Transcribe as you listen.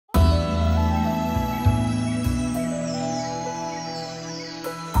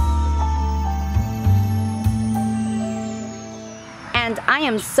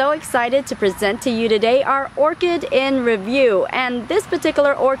am so excited to present to you today our orchid in review, and this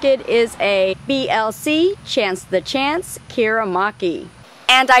particular orchid is a BLC Chance Kiramaki.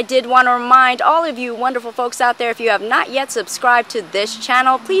 And I did want to remind all of you wonderful folks out there, if you have not yet subscribed to this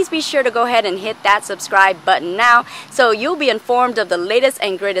channel, please be sure to go ahead and hit that subscribe button now so you'll be informed of the latest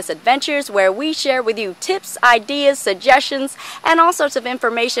and greatest adventures where we share with you tips, ideas, suggestions, and all sorts of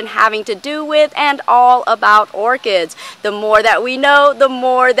information having to do with and all about orchids. The more that we know, the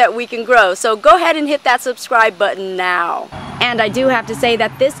more that we can grow. So go ahead and hit that subscribe button now. And I do have to say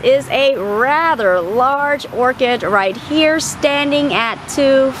that this is a rather large orchid right here, standing at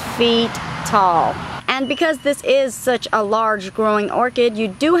 2 feet tall. And because this is such a large growing orchid, you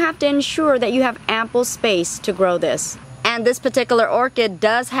do have to ensure that you have ample space to grow this. And this particular orchid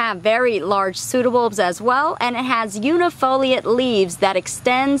does have very large pseudobulbs as well, and it has unifoliate leaves that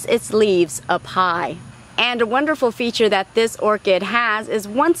extends its leaves up high. And a wonderful feature that this orchid has is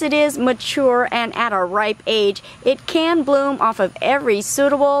once it is mature and at a ripe age, it can bloom off of every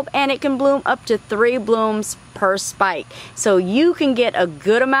pseudobulb, and it can bloom up to 3 blooms per spike. So you can get a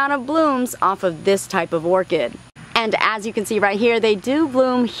good amount of blooms off of this type of orchid. And as you can see right here, they do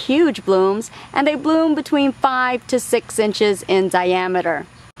bloom huge blooms, and they bloom between 5 to 6 inches in diameter.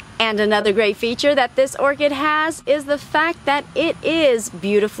 And another great feature that this orchid has is the fact that it is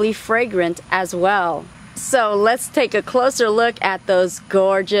beautifully fragrant as well. So let's take a closer look at those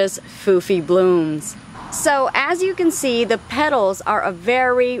gorgeous foofy blooms. So as you can see, the petals are a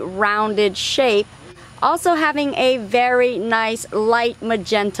very rounded shape, also having a very nice light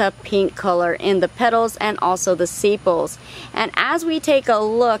magenta pink color in the petals and also the sepals. And as we take a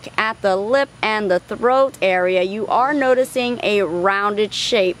look at the lip and the throat area, you are noticing a rounded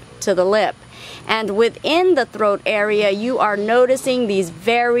shape to the lip. And within the throat area, you are noticing these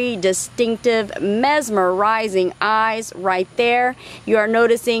very distinctive, mesmerizing eyes right there. You are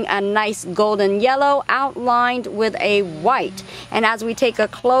noticing a nice golden yellow outlined with a white. And as we take a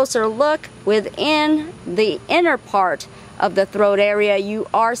closer look within the inner part of the throat area, you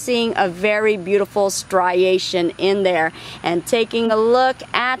are seeing a very beautiful striation in there. And taking a look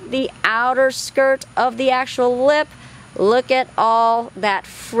at the outer skirt of the actual lip, look at all that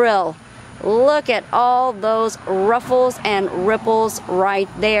frill. Look at all those ruffles and ripples right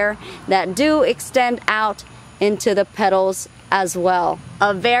there that do extend out into the petals as well.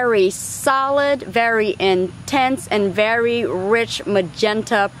 A very solid, very intense, and very rich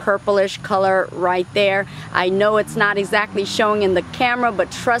magenta purplish color right there. I know it's not exactly showing in the camera,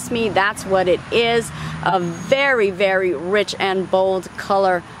 but trust me, that's what it is. A very, very rich and bold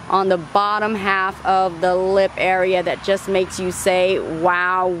color on the bottom half of the lip area that just makes you say,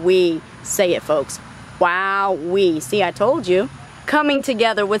 wow-wee. Say it, folks. Wow-wee. See, I told you. Coming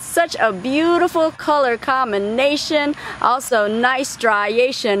together with such a beautiful color combination, also nice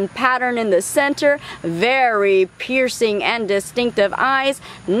striation pattern in the center, very piercing and distinctive eyes,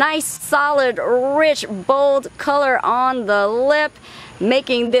 nice solid rich bold color on the lip,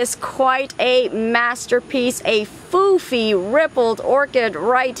 making this quite a masterpiece, a foofy rippled orchid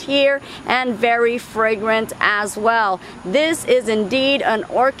right here, and very fragrant as well. This is indeed an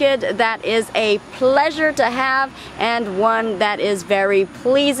orchid that is a pleasure to have, and one that is very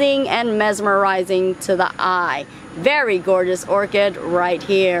pleasing and mesmerizing to the eye. Very gorgeous orchid right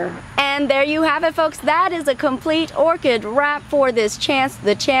here. And there you have it, folks. That is a complete orchid wrap for this Chance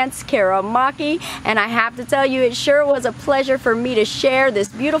Kiramaki. And I have to tell you, it sure was a pleasure for me to share this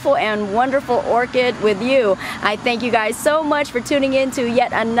beautiful and wonderful orchid with you. I thank you guys so much for tuning in to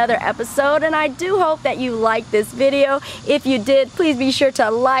yet another episode, and I do hope that you liked this video. If you did, please be sure to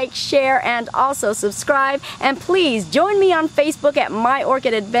like, share, and also subscribe. And please join me on Facebook at My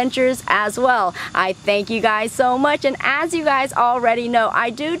Orchid Adventures as well. I thank you guys so much, and as you guys already know, I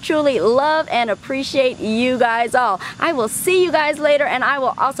do truly love and appreciate you guys all. I will see you guys later, and I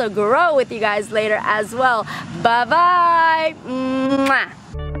will also grow with you guys later as well. Bye bye. Mwah.